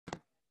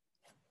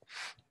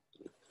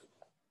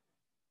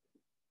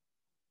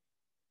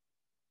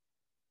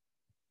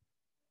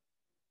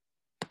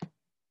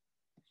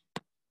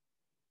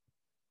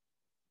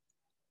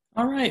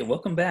All right,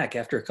 welcome back.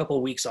 After a couple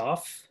of weeks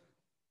off,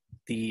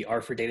 the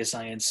R for Data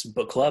Science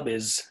book club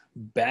is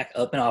back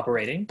up and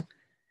operating.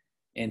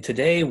 And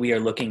today we are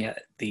looking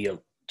at the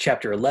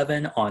chapter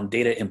 11 on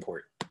data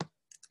import.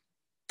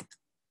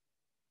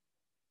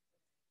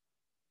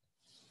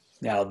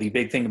 Now, the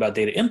big thing about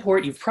data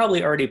import, you've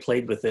probably already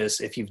played with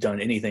this if you've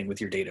done anything with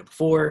your data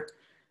before.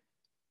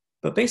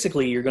 But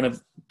basically, you're going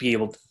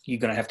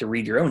to have to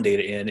read your own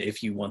data in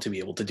if you want to be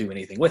able to do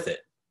anything with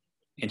it.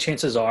 And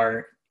chances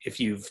are, if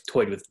you've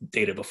toyed with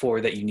data before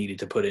that you needed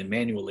to put in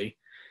manually,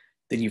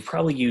 then you've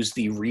probably used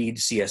the read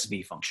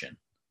CSV function.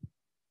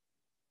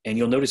 And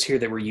you'll notice here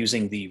that we're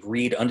using the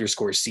read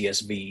underscore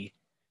CSV,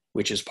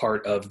 which is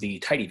part of the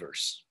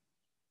tidyverse.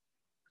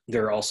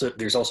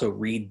 There's also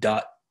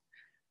read.csv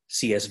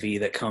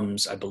that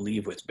comes, I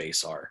believe, with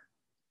base R.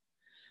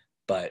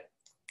 But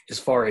as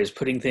far as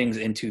putting things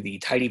into the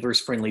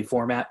tidyverse friendly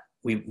format,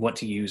 we want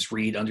to use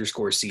read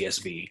underscore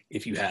CSV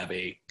if you have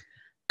a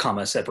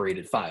comma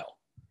separated file.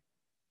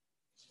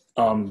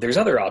 There's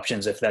other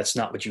options if that's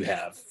not what you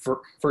have.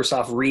 First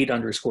off, read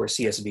underscore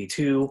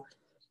CSV2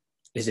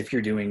 is if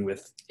you're dealing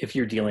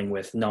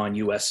with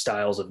non-US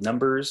styles of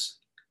numbers.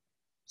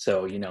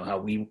 So you know how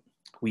we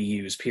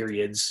use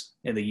periods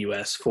in the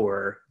US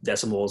for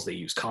decimals, they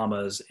use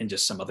commas and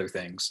just some other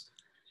things.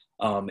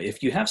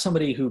 If you have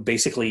somebody who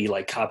basically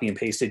like copy and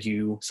pasted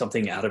you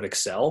something out of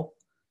Excel,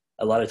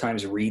 a lot of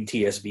times read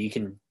TSV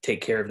can take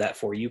care of that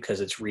for you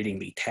because it's reading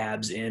the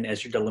tabs in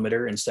as your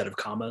delimiter instead of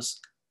commas.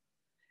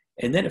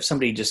 And then if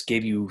somebody just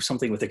gave you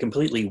something with a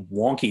completely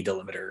wonky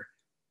delimiter,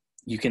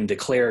 you can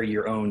declare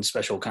your own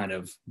special kind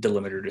of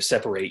delimiter to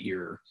separate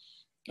your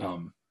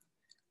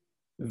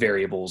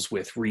variables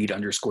with read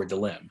underscore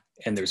delim.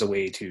 And there's a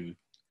way to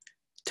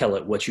tell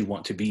it what you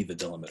want to be the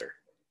delimiter.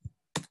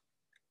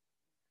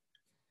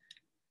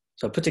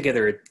 So I put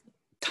together a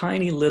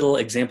tiny little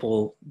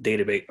example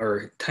database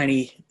or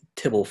tiny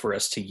tibble for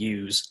us to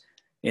use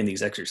in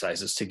these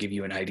exercises to give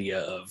you an idea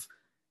of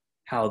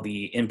how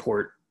the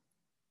import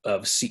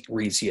of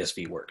read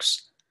CSV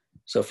works.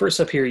 So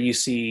first up here, you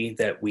see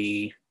that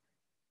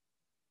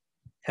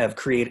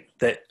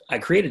I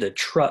created a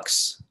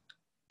trucks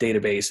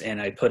database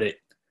and I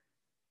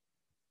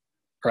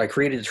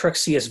created a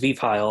trucks CSV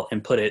file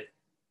and put it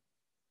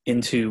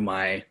into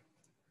my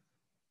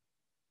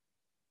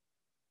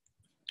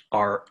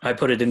R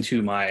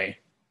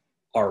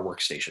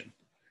workstation.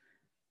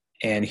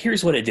 And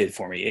here's what it did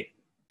for me. It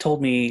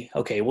told me,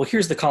 okay, well,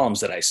 here's the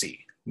columns that I see.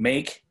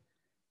 Make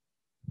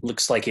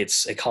looks like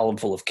it's a column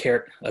of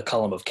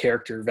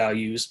character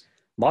values.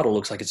 Model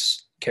looks like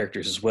it's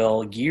characters as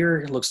well.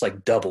 Year looks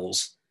like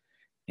doubles,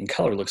 and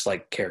color looks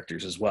like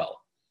characters as well.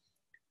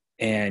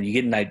 And you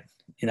get and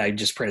I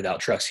just printed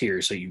out trucks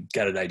here, so you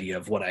got an idea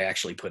of what I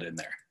actually put in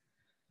there.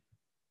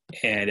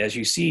 And as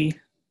you see,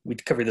 we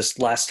covered this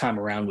last time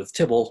around with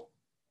Tibble.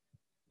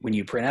 When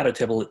you print out a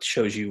Tibble, it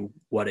shows you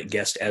what it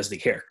guessed as the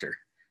character.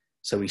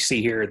 So we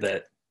see here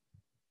that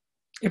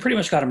it pretty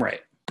much got them right.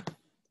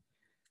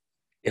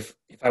 If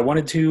I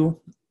wanted to,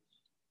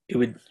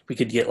 we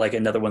could get like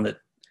another one that,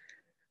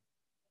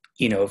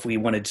 if we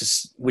wanted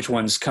to, which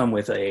ones come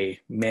with a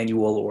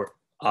manual or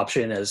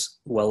option as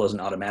well as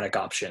an automatic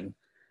option,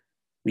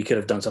 we could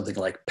have done something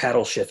like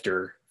paddle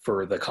shifter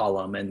for the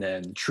column and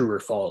then true or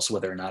false,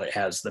 whether or not it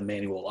has the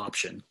manual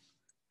option.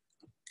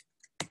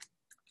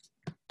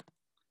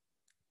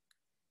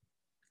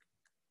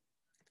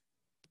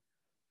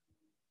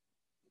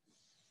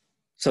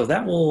 So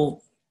that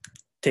will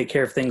take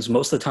care of things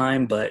most of the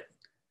time, but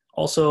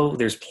also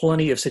there's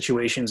plenty of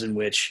situations in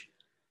which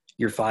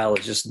your file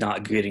is just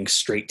not getting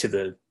straight to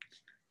the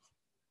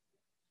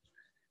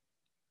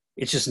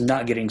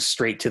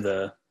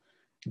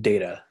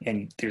data.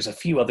 And there's a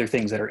few other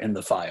things that are in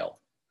the file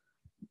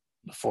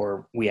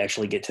before we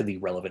actually get to the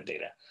relevant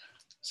data.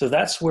 So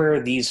that's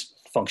where these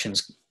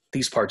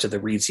parts of the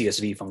read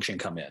CSV function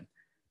come in.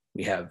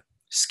 We have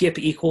skip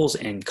equals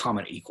and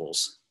comment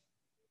equals.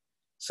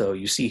 So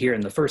you see here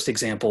in the first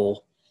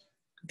example,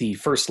 the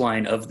first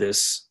line of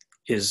this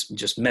is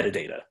just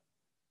metadata,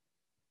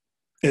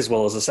 as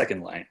well as the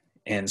second line.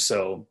 And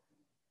so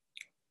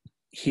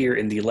here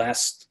in the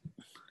last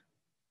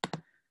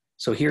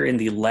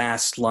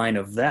line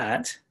of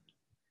that,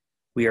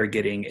 we are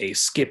getting a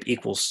skip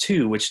equals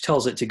 2, which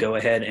tells it to go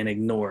ahead and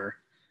ignore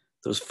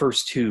those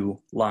first two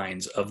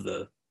lines of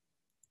the,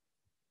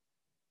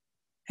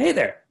 hey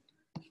there.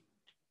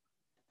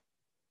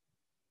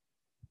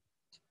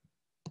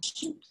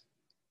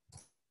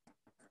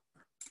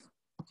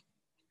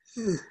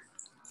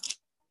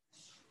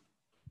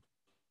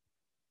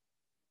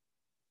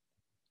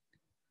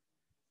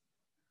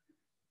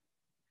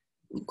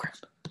 Ooh, crap.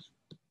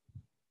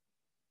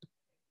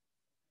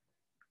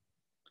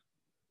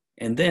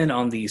 And then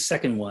on the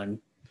second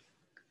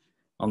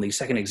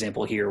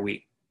example here,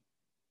 we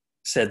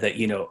said that,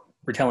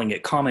 we're telling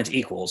it comment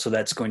equals. So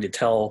that's going to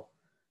tell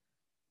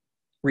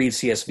read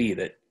CSV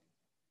that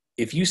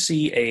if you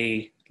see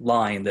a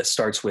line that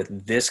starts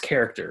with this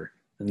character,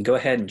 then go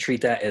ahead and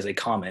treat that as a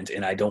comment,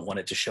 and I don't want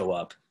it to show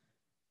up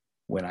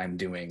when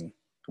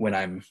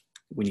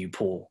you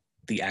pull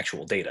the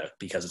actual data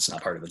because it's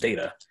not part of the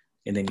data,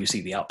 and then you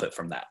see the output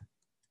from that.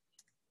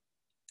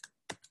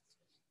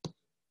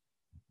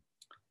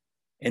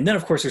 And then,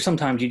 of course, there's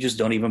sometimes you just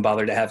don't even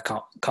bother to have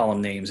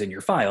column names in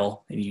your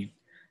file, and you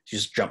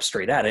just jump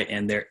straight at it.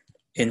 And there,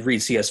 in read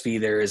CSV,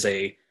 there is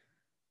a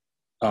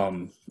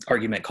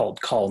argument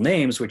called call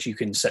names, which you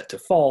can set to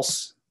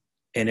false,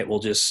 and it will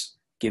just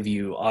give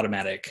you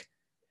automatic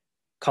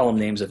column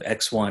names of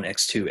X1,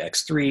 X2,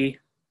 X3,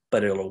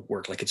 but it'll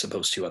work like it's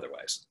supposed to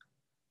otherwise.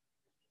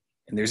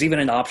 And there's even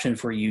an option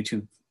for you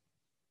to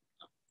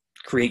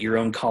create your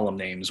own column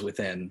names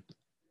within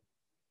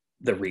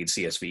the read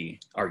CSV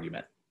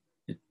argument.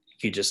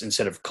 You just,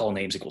 instead of call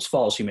names equals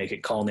false, you make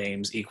it call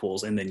names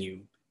equals, and then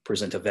you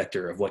present a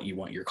vector of what you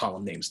want your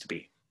column names to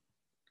be.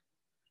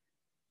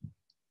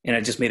 And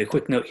I just made a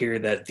quick note here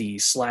that the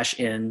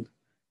 /n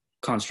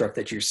construct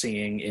that you're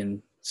seeing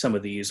in some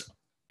of these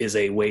is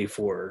a way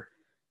for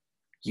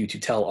you to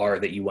tell R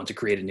that you want to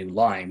create a new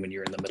line when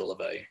you're in the middle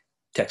of a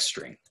text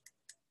string.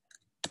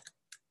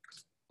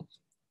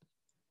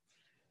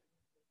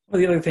 One of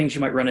the other things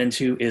you might run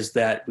into is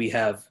that we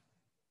have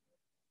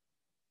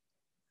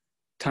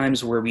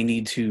times where we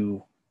need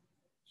to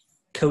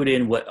code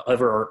in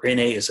whatever our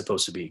NA is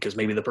supposed to be, because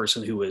maybe the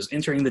person who was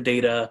entering the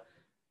data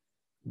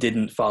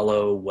didn't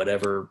follow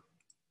whatever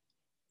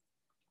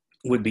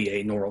would be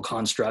a normal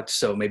construct.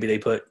 So maybe they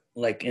put,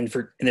 like in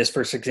this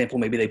first example,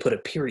 maybe they put a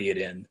period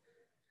in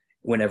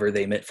whenever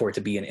they meant for it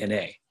to be an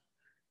NA.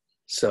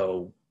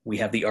 So we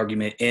have the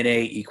argument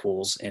NA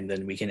equals, and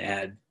then we can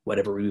add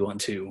whatever we want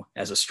to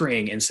as a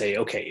string and say,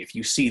 okay, if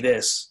you see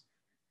this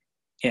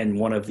in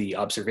one of the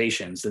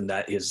observations, then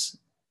that is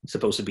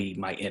supposed to be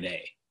my NA.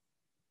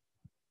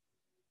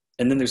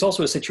 And then there's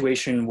also a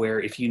situation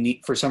where if you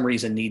need, for some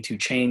reason, need to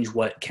change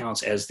what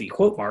counts as the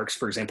quote marks,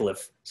 for example,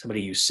 if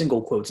somebody used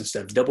single quotes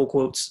instead of double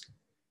quotes,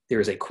 there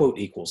is a quote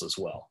equals as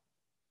well.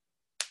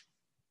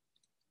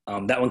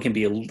 That one can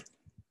be a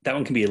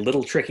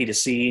little tricky to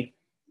see,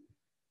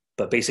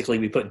 but basically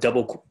we put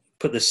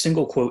the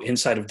single quote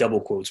inside of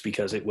double quotes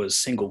because it was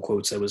single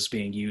quotes that was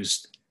being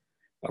used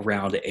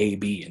around A,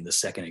 B in the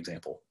second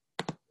example.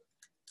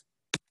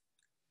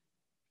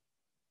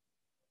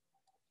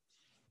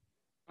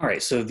 All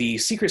right, so the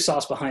secret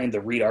sauce behind the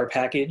readr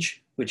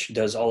package, which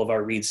does all of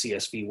our read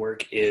CSV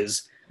work,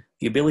 is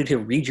the ability to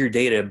read your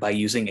data by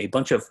using a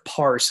bunch of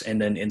parse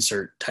and then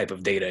insert type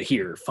of data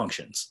here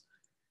functions.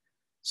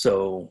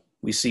 So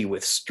we see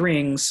with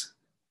strings,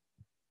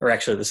 or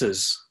actually this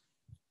is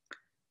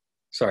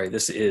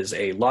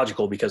a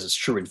logical because it's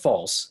true and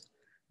false.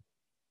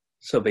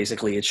 So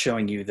basically it's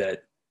showing you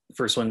that the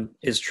first one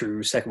is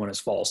true, second one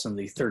is false, and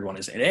the third one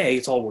is NA.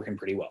 It's all working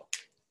pretty well.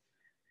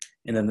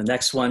 And then the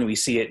next one, we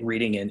see it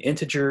reading in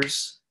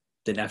integers.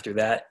 Then after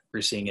that,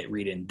 we're seeing it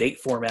read in date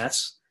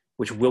formats,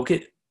 which we'll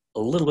get a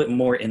little bit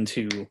more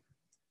into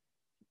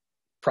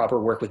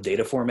proper work with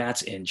data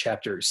formats in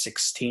chapter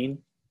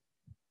 16.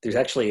 There's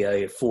actually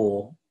a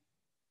full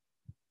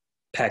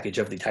package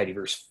of the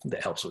tidyverse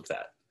that helps with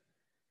that.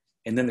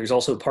 And then there's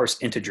also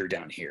parse integer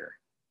down here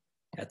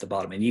at the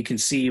bottom. And you can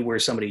see where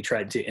somebody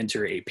tried to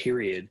enter a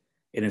period,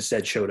 it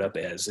instead showed up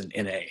as an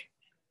NA,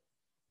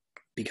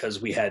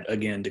 because we had,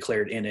 again,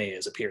 declared NA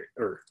as a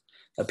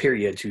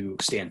period to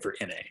stand for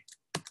NA.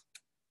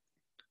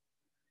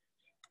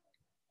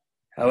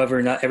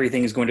 However, not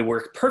everything is going to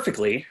work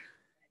perfectly.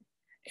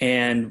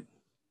 And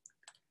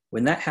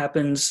when that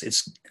happens,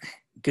 it's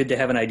good to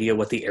have an idea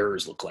what the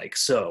errors look like.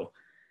 So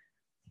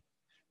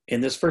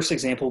in this first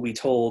example, we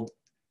told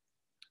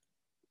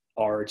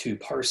R to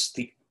parse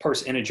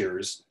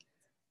integers,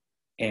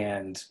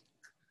 and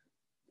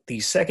the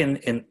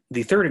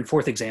third and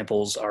fourth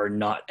examples are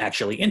not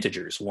actually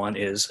integers. One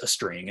is a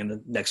string, and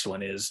the next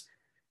one is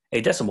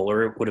a decimal,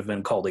 or it would have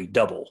been called a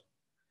double.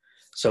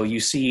 So you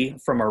see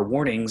from our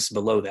warnings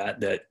below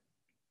that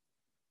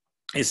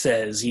it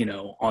says, you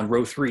know, on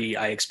row 3,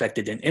 I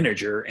expected an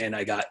integer and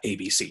I got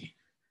ABC.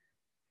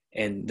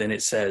 And then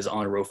it says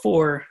on row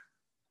 4,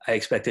 I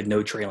expected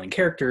no trailing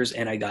characters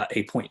and I got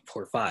a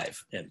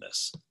 0.45 in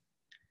this.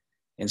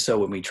 And so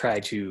when we try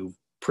to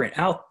print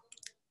out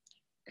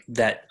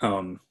that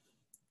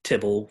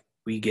tibble,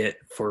 we get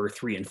for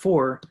 3 and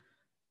 4,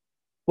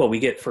 well, we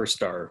get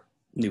first our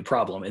new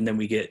problem, and then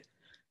we get,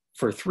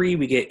 for 3,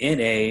 we get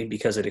NA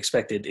because it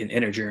expected an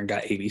integer and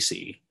got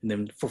ABC. And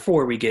then for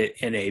 4, we get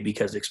NA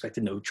because it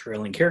expected no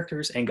trailing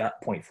characters and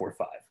got 0.45.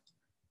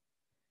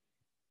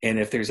 And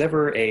if there's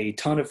ever a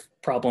ton of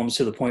problems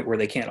to the point where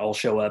they can't all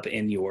show up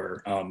in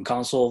your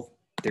console,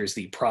 there's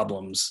the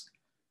problems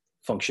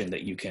function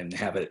that you can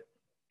have it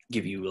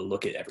give you a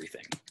look at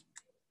everything.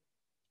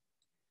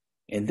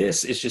 And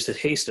this is just a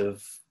taste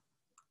of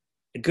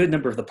a good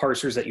number of the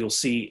parsers that you'll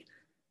see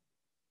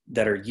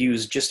that are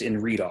used just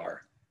in readr.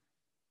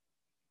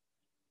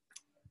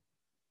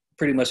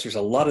 Pretty much there's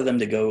a lot of them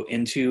to go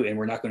into, and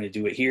we're not going to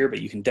do it here,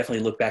 but you can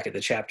definitely look back at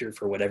the chapter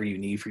for whatever you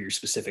need for your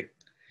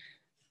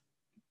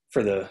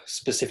for the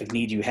specific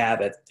need you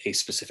have at a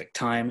specific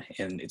time,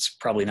 and it's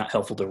probably not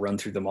helpful to run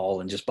through them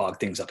all and just bog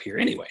things up here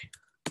anyway.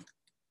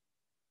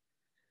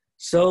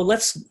 So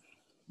let's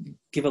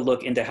give a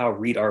look into how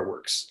readr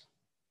works.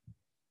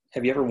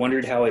 Have you ever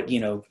wondered how it,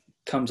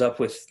 comes up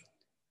with,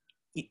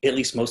 at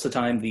least most of the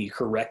time, the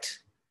correct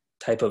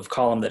type of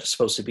column that it's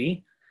supposed to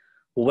be?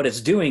 Well, what it's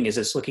doing is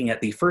it's looking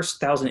at the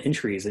first 1,000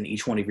 entries in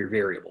each one of your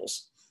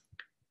variables.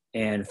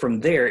 And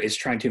from there, it's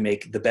trying to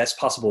make the best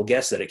possible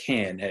guess that it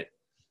can at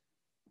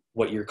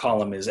what your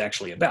column is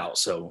actually about.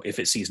 So if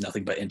it sees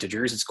nothing but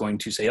integers, it's going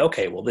to say,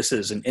 okay, well, this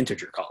is an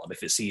integer column.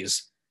 If it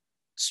sees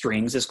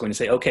strings, it's going to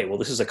say, okay, well,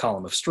 this is a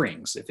column of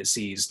strings. If it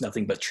sees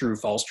nothing but true,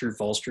 false, true,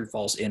 false, true,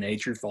 false, NA,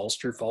 true, false,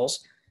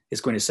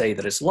 it's going to say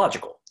that it's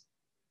logical.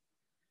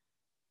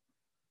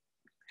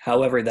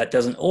 However, that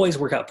doesn't always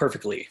work out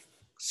perfectly.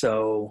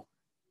 So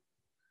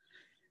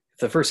if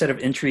the first set of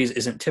entries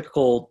isn't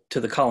typical to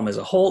the column as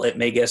a whole, it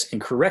may guess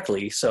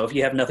incorrectly. So if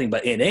you have nothing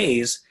but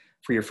NAs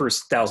for your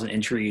first 1,000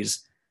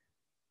 entries,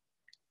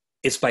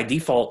 it's by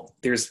default,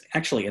 there's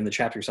actually in the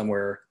chapter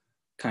somewhere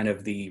kind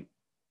of the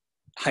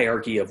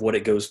hierarchy of what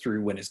it goes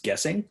through when it's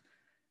guessing.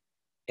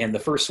 And the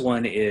first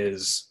one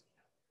is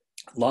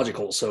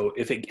logical. So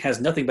if it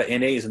has nothing but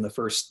NAs in the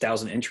first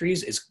 1,000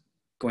 entries, it's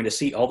going to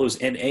see all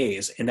those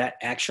NAs, and that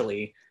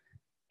actually,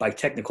 by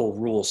technical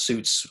rule,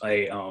 suits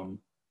a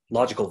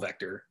logical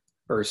vector,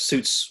 or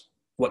suits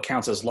what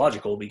counts as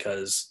logical,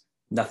 because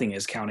nothing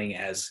is counting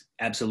as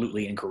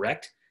absolutely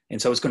incorrect,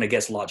 and so it's going to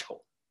guess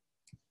logical.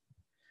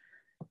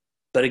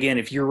 But again,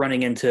 if you're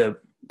running into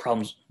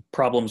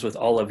problems with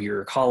all of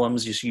your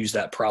columns, just use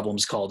that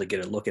problems call to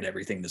get a look at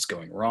everything that's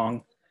going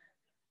wrong.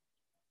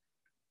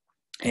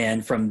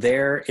 And from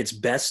there, it's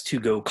best to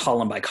go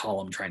column by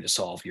column trying to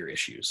solve your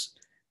issues.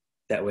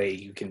 That way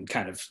you can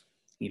kind of,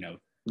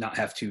 not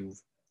have to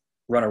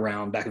run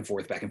around back and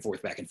forth, back and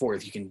forth, back and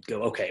forth. You can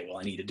go, okay, well,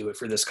 I need to do it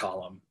for this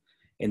column.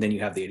 And then you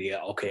have the idea,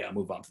 okay, I'll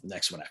move on to the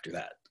next one after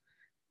that.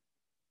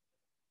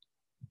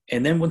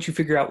 And then once you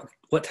figure out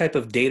what type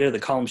of data the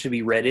column should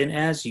be read in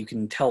as, you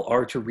can tell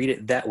R to read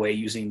it that way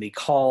using the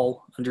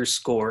call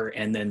underscore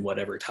and then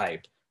whatever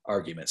type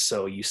arguments.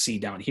 So you see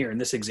down here in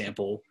this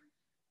example,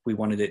 we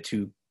wanted it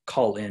to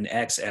call in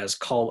X as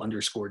call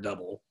underscore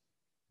double.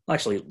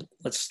 Actually,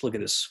 let's look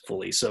at this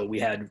fully. So we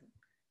had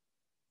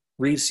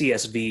read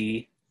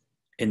CSV,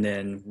 and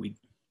then we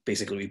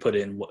put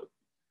in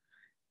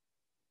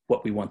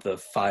what we want the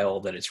file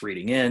that it's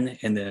reading in,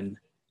 and then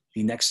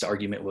the next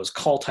argument was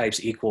call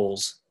types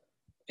equals,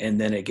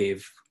 and then it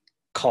gave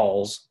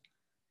calls,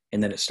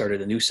 and then it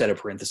started a new set of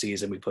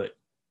parentheses, and we put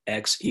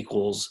X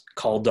equals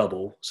call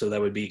double. So that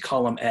would be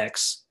column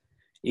X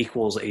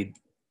equals a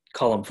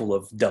column full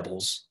of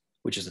doubles,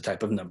 which is a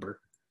type of number.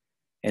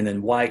 And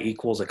then Y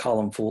equals a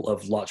column full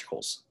of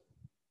logicals.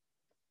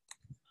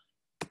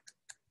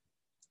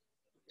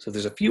 So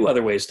there's a few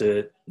other ways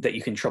that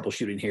you can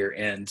troubleshoot in here.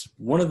 And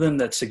one of them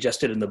that's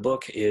suggested in the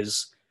book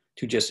is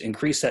to just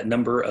increase that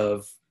number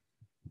of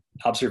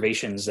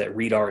observations that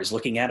readr is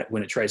looking at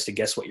when it tries to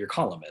guess what your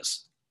column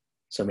is.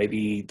 So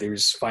maybe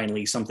there's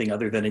finally something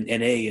other than an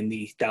NA in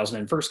the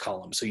 1,001st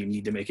column. So you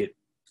need to make it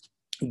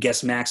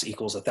guess max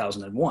equals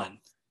 1,001.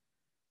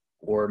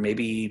 Or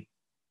maybe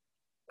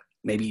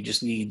you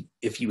just need,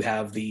 if you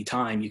have the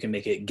time, you can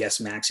make it guess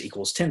max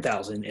equals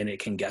 10,000, and it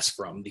can guess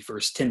from the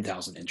first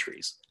 10,000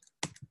 entries.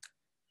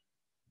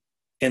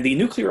 And the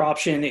nuclear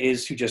option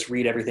is to just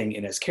read everything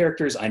in as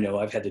characters. I know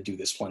I've had to do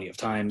this plenty of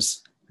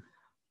times.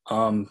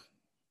 And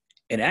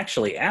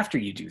actually, after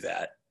you do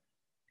that,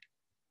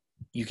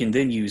 you can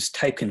then use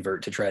type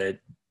convert to try to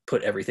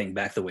put everything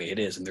back the way it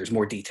is. And there's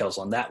more details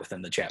on that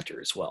within the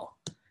chapter as well.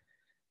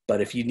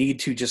 But if you need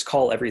to just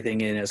call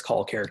everything in as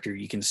call character,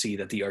 you can see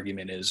that the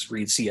argument is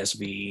read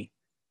CSV,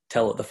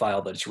 tell it the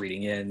file that it's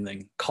reading in,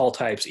 then call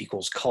types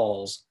equals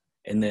calls,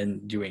 and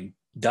then doing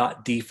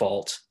dot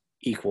default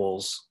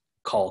equals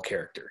call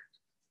character.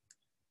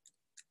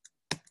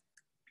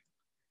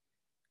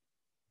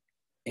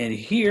 And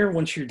here,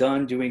 once you're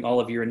done doing all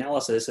of your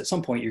analysis, at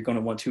some point you're going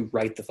to want to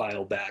write the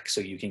file back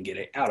so you can get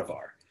it out of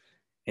R.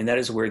 And that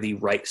is where the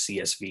write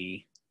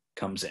CSV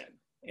comes in.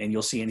 And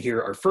you'll see in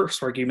here our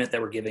first argument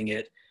that we're giving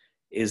it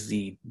is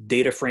the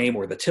data frame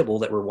or the tibble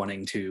that we're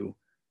wanting to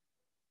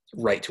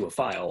write to a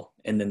file.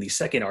 And then the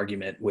second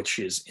argument, which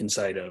is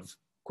inside of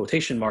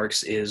quotation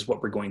marks, is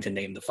what we're going to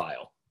name the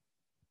file.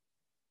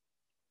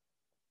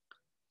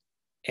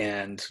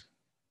 And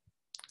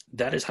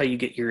that is how you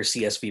get your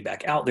CSV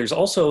back out. There's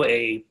also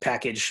a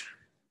package.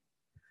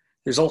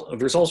 There's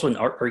also an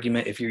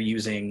argument if you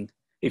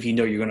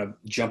know you're going to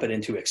jump it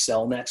into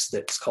Excel next,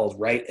 that's called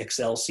write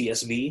Excel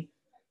CSV.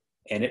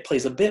 And it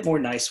plays a bit more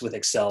nice with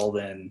Excel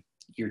than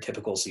your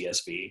typical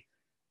CSV.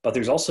 But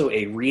there's also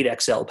a read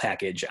Excel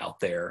package out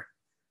there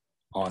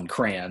on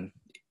CRAN.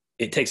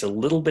 It takes a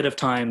little bit of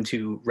time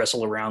to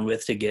wrestle around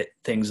with to get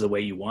things the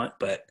way you want,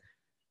 but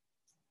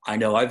I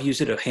know I've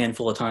used it a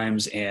handful of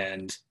times,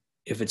 and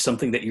if it's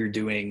something that you're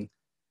doing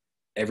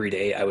every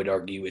day, I would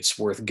argue it's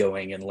worth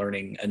going and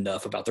learning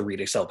enough about the read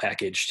Excel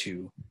package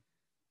to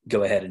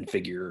go ahead and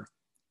figure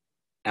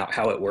out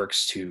how it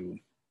works to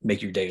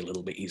make your day a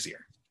little bit easier.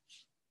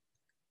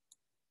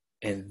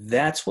 And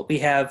that's what we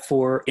have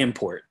for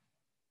import.